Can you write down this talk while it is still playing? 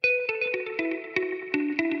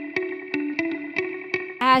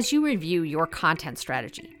As you review your content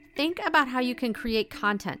strategy, think about how you can create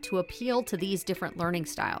content to appeal to these different learning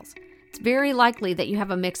styles. It's very likely that you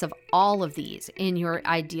have a mix of all of these in your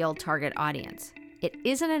ideal target audience. It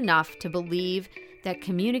isn't enough to believe that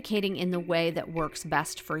communicating in the way that works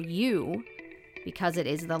best for you, because it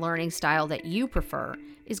is the learning style that you prefer,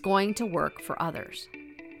 is going to work for others.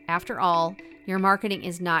 After all, your marketing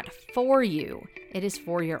is not for you, it is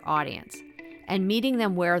for your audience. And meeting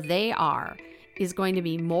them where they are is going to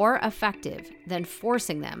be more effective than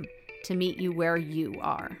forcing them to meet you where you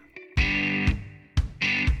are.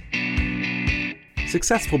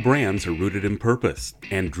 Successful brands are rooted in purpose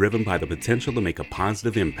and driven by the potential to make a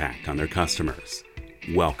positive impact on their customers.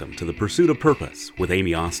 Welcome to The Pursuit of Purpose with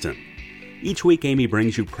Amy Austin. Each week, Amy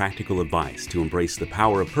brings you practical advice to embrace the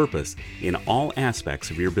power of purpose in all aspects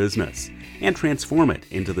of your business and transform it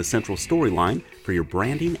into the central storyline for your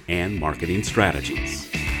branding and marketing strategies.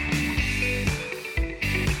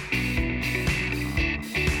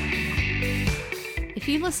 If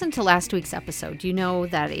you listened to last week's episode, you know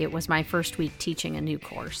that it was my first week teaching a new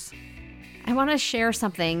course. I want to share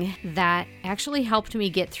something that actually helped me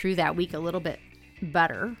get through that week a little bit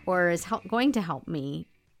better, or is going to help me,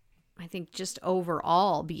 I think, just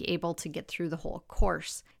overall be able to get through the whole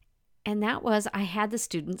course. And that was, I had the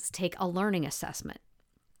students take a learning assessment.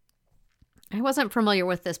 I wasn't familiar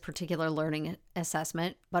with this particular learning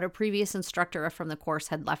assessment, but a previous instructor from the course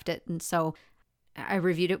had left it, and so I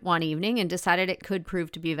reviewed it one evening and decided it could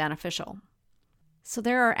prove to be beneficial. So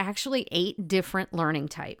there are actually 8 different learning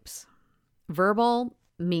types. Verbal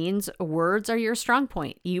means words are your strong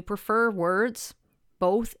point. You prefer words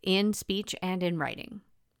both in speech and in writing.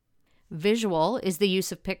 Visual is the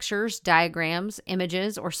use of pictures, diagrams,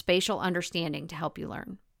 images, or spatial understanding to help you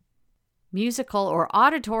learn. Musical or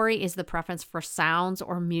auditory is the preference for sounds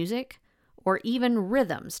or music, or even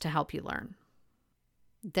rhythms to help you learn.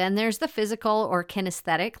 Then there's the physical or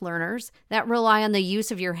kinesthetic learners that rely on the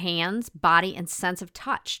use of your hands, body, and sense of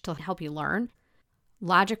touch to help you learn.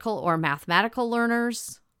 Logical or mathematical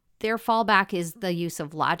learners, their fallback is the use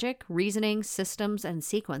of logic, reasoning, systems, and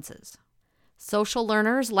sequences. Social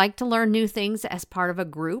learners like to learn new things as part of a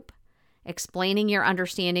group. Explaining your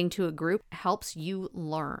understanding to a group helps you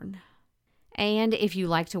learn. And if you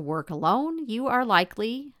like to work alone, you are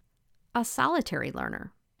likely a solitary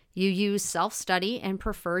learner. You use self-study and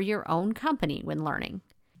prefer your own company when learning.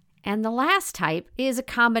 And the last type is a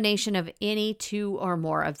combination of any 2 or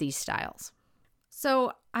more of these styles.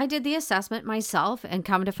 So I did the assessment myself, and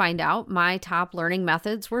come to find out, my top learning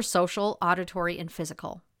methods were social, auditory, and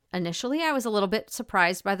physical. Initially, I was a little bit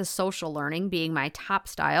surprised by the social learning being my top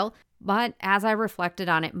style, but as I reflected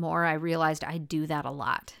on it more, I realized I do that a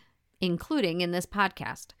lot, including in this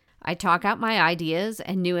podcast. I talk out my ideas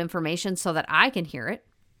and new information so that I can hear it.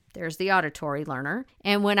 There's the auditory learner.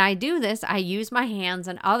 And when I do this, I use my hands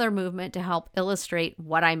and other movement to help illustrate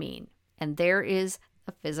what I mean. And there is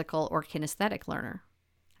the physical or kinesthetic learner.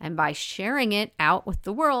 And by sharing it out with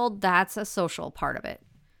the world, that's a social part of it.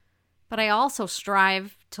 But I also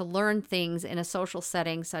strive to learn things in a social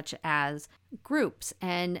setting, such as groups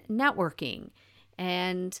and networking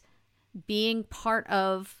and being part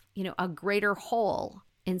of, a greater whole,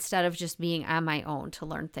 instead of just being on my own to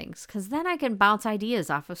learn things. Because then I can bounce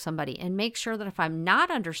ideas off of somebody and make sure that if I'm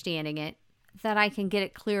not understanding it, that I can get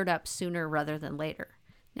it cleared up sooner rather than later.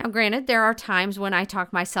 Now, granted, there are times when I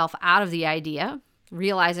talk myself out of the idea,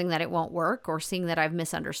 realizing that it won't work or seeing that I've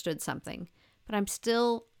misunderstood something. But I'm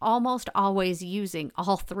still almost always using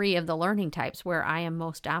all 3 of the learning types where I am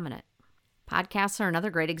most dominant. Podcasts are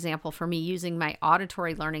another great example for me using my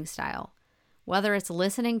auditory learning style. Whether it's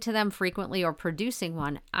listening to them frequently or producing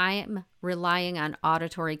one, I am relying on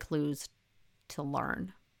auditory clues to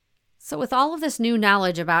learn. So with all of this new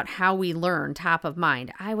knowledge about how we learn top of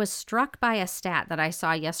mind, I was struck by a stat that I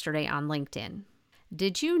saw yesterday on LinkedIn.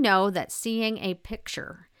 Did you know that seeing a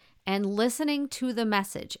picture and listening to the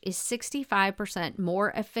message is 65%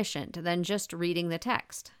 more efficient than just reading the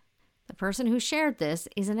text? The person who shared this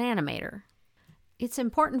is an animator. It's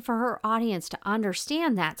important for her audience to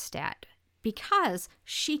understand that stat, because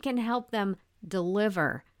she can help them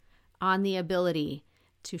deliver on the ability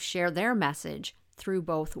to share their message through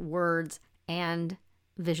both words and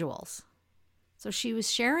visuals. So she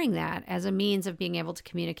was sharing that as a means of being able to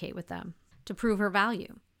communicate with them to prove her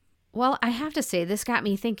value. Well, I have to say, this got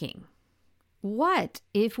me thinking. What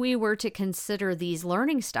if we were to consider these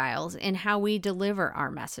learning styles in how we deliver our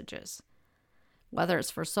messages? Whether it's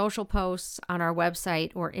for social posts, on our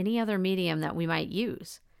website, or any other medium that we might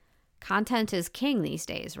use. Content is king these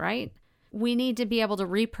days, right? We need to be able to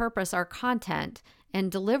repurpose our content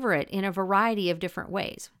and deliver it in a variety of different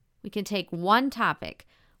ways. We can take one topic,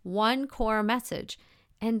 one core message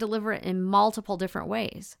and deliver it in multiple different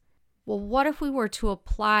ways. Well, what if we were to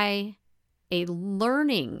apply a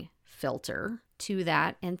learning filter to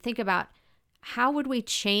that and think about how would we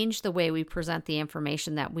change the way we present the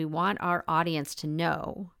information that we want our audience to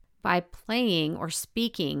know by playing or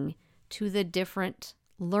speaking to the different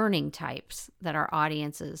learning types that our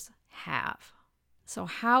audiences have? So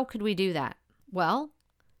how could we do that? Well,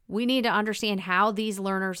 we need to understand how these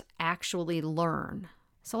learners actually learn.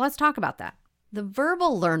 So let's talk about that. The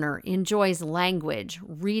verbal learner enjoys language,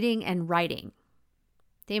 reading, and writing.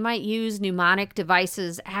 They might use mnemonic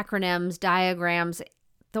devices, acronyms, diagrams,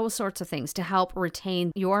 those sorts of things to help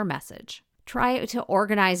retain your message. Try to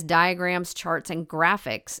organize diagrams, charts, and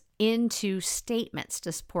graphics into statements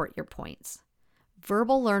to support your points.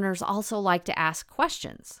 Verbal learners also like to ask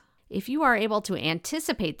questions. If you are able to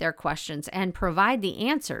anticipate their questions and provide the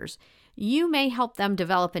answers, you may help them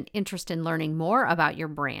develop an interest in learning more about your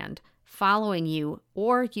brand, following you,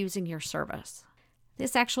 or using your service.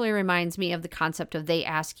 This actually reminds me of the concept of they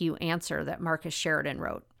ask you answer that Marcus Sheridan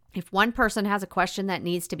wrote. If one person has a question that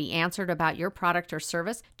needs to be answered about your product or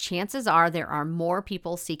service, chances are there are more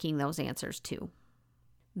people seeking those answers too.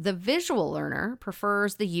 The visual learner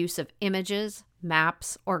prefers the use of images,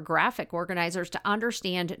 maps, or graphic organizers to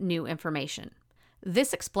understand new information.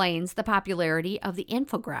 This explains the popularity of the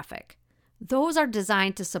infographic. Those are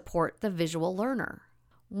designed to support the visual learner.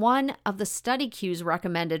 One of the study cues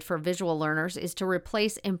recommended for visual learners is to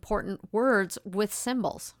replace important words with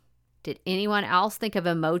symbols. Did anyone else think of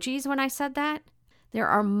emojis when I said that? There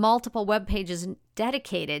are multiple web pages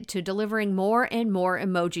dedicated to delivering more and more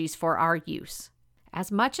emojis for our use.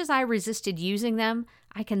 As much as I resisted using them,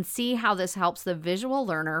 I can see how this helps the visual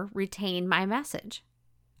learner retain my message.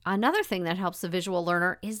 Another thing that helps the visual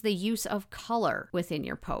learner is the use of color within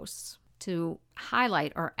your posts to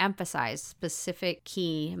highlight or emphasize specific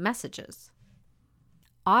key messages.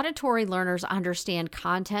 Auditory learners understand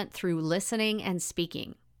content through listening and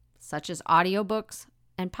speaking, such as audiobooks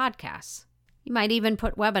and podcasts. You might even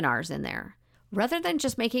put webinars in there. Rather than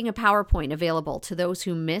just making a PowerPoint available to those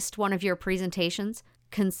who missed one of your presentations,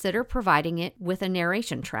 consider providing it with a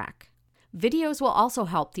narration track. Videos will also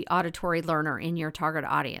help the auditory learner in your target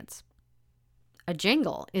audience. A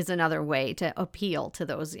jingle is another way to appeal to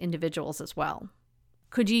those individuals as well.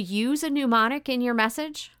 Could you use a mnemonic in your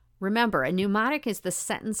message? Remember, a mnemonic is the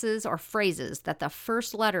sentences or phrases that the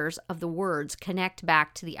first letters of the words connect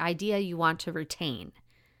back to the idea you want to retain.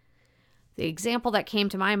 The example that came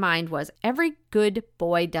to my mind was, "Every good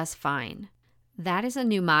boy does fine." That is a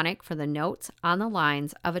mnemonic for the notes on the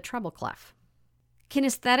lines of a treble clef.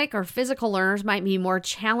 Kinesthetic or physical learners might be more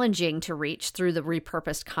challenging to reach through the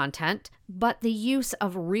repurposed content, but the use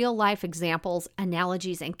of real-life examples,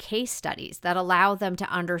 analogies, and case studies that allow them to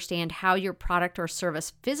understand how your product or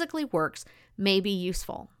service physically works may be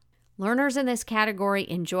useful. Learners in this category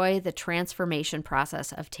enjoy the transformation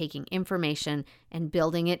process of taking information and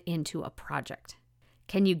building it into a project.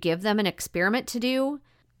 Can you give them an experiment to do?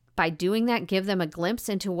 By doing that, give them a glimpse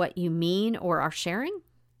into what you mean or are sharing?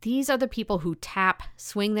 These are the people who tap,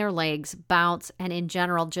 swing their legs, bounce, and in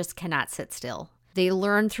general just cannot sit still. They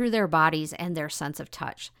learn through their bodies and their sense of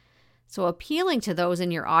touch. So appealing to those in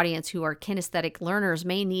your audience who are kinesthetic learners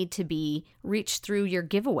may need to be reached through your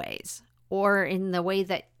giveaways or in the way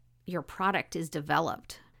that your product is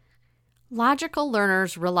developed. Logical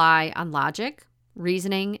learners rely on logic,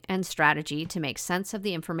 reasoning, and strategy to make sense of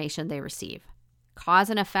the information they receive. Cause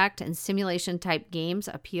and effect and simulation type games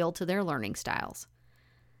appeal to their learning styles.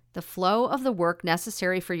 The flow of the work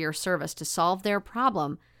necessary for your service to solve their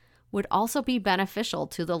problem would also be beneficial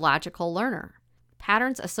to the logical learner.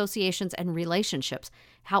 Patterns, associations, and relationships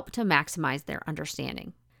help to maximize their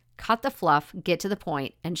understanding. Cut the fluff, get to the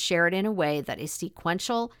point, and share it in a way that is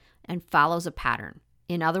sequential and follows a pattern.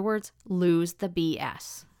 In other words, lose the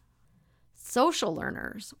BS. Social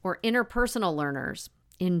learners or interpersonal learners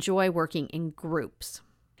enjoy working in groups.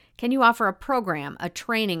 Can you offer a program, a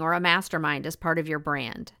training, or a mastermind as part of your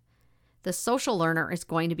brand? The social learner is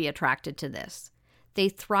going to be attracted to this. They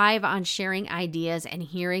thrive on sharing ideas and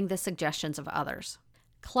hearing the suggestions of others.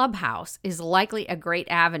 Clubhouse is likely a great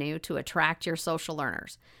avenue to attract your social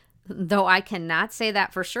learners, though I cannot say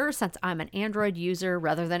that for sure since I'm an Android user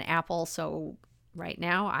rather than Apple, so right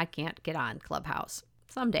now I can't get on Clubhouse.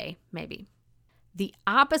 Someday, maybe. The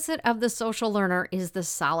opposite of the social learner is the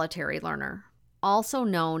solitary learner, also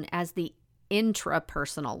known as the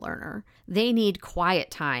intrapersonal learner. They need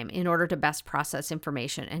quiet time in order to best process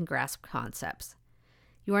information and grasp concepts.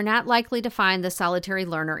 You are not likely to find the solitary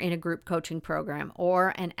learner in a group coaching program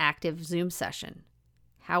or an active Zoom session.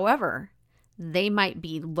 However, They might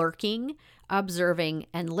be lurking, observing,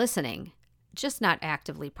 and listening, just not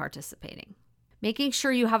actively participating. Making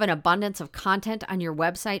sure you have an abundance of content on your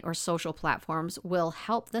website or social platforms will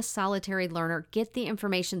help the solitary learner get the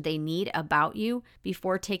information they need about you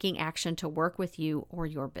before taking action to work with you or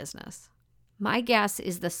your business. My guess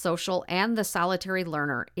is the social and the solitary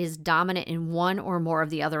learner is dominant in one or more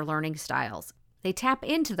of the other learning styles. They tap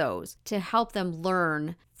into those to help them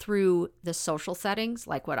learn through the social settings,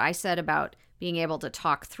 like what I said about being able to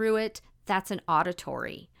talk through it. That's an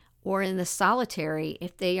auditory. Or in the solitary,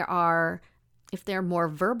 if they're more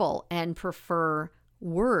verbal and prefer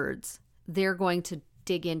words, they're going to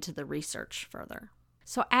dig into the research further.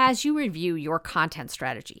 So as you review your content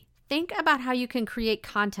strategy, think about how you can create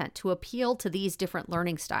content to appeal to these different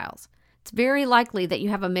learning styles. It's very likely that you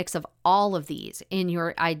have a mix of all of these in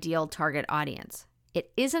your ideal target audience.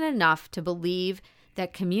 It isn't enough to believe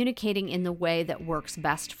that communicating in the way that works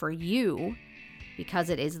best for you, because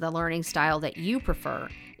it is the learning style that you prefer,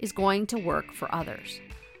 is going to work for others.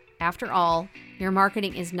 After all, your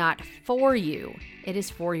marketing is not for you, it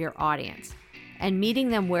is for your audience. And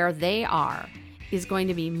meeting them where they are is going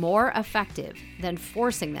to be more effective than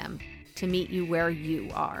forcing them to meet you where you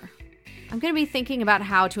are. I'm going to be thinking about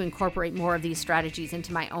how to incorporate more of these strategies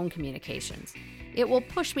into my own communications. It will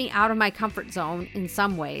push me out of my comfort zone in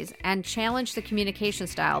some ways and challenge the communication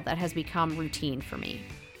style that has become routine for me.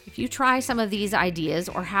 If you try some of these ideas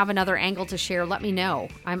or have another angle to share, let me know.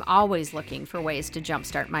 I'm always looking for ways to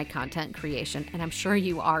jumpstart my content creation, and I'm sure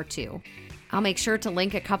you are too. I'll make sure to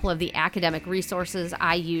link a couple of the academic resources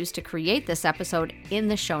I used to create this episode in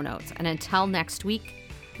the show notes. And until next week,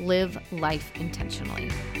 live life intentionally.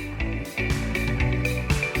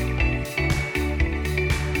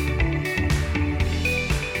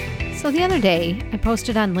 So the other day, I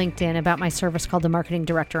posted on LinkedIn about my service called the Marketing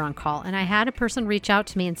Director on Call, and I had a person reach out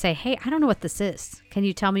to me and say, "Hey, I don't know what this is. Can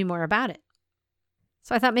you tell me more about it?"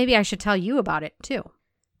 So I thought maybe I should tell you about it too.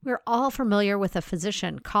 We're all familiar with a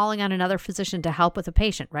physician calling on another physician to help with a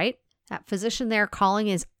patient, right? That physician they're calling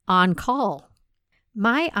is on call.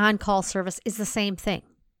 My on-call service is the same thing.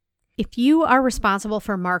 If you are responsible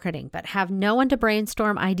for marketing but have no one to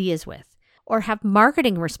brainstorm ideas with, or have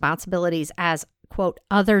marketing responsibilities as, quote,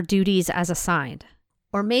 other duties as assigned,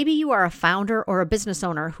 or maybe you are a founder or a business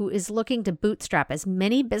owner who is looking to bootstrap as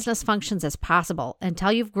many business functions as possible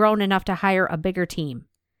until you've grown enough to hire a bigger team.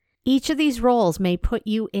 Each of these roles may put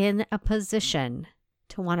you in a position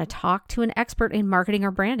to want to talk to an expert in marketing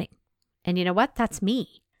or branding. And you know what? That's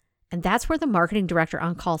me. And that's where the Marketing Director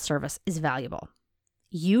on Call service is valuable.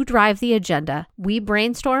 You drive the agenda, we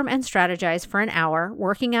brainstorm and strategize for an hour,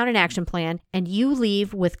 working out an action plan, and you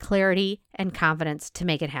leave with clarity and confidence to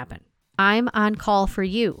make it happen. I'm on call for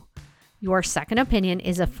you. Your second opinion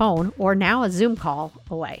is a phone or now a Zoom call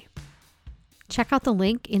away. Check out the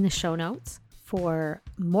link in the show notes for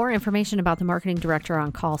more information about the Marketing Director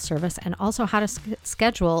on Call service and also how to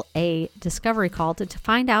schedule a discovery call to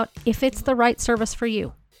find out if it's the right service for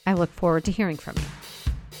you. I look forward to hearing from you.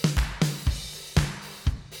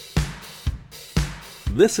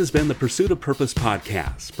 This has been the Pursuit of Purpose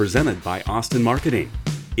podcast, presented by Austin Marketing.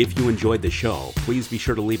 If you enjoyed the show, please be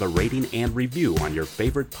sure to leave a rating and review on your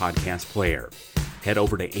favorite podcast player. Head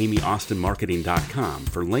over to amyaustinmarketing.com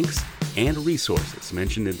for links and resources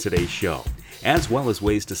mentioned in today's show, as well as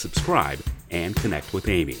ways to subscribe and connect with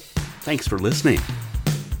Amy. Thanks for listening.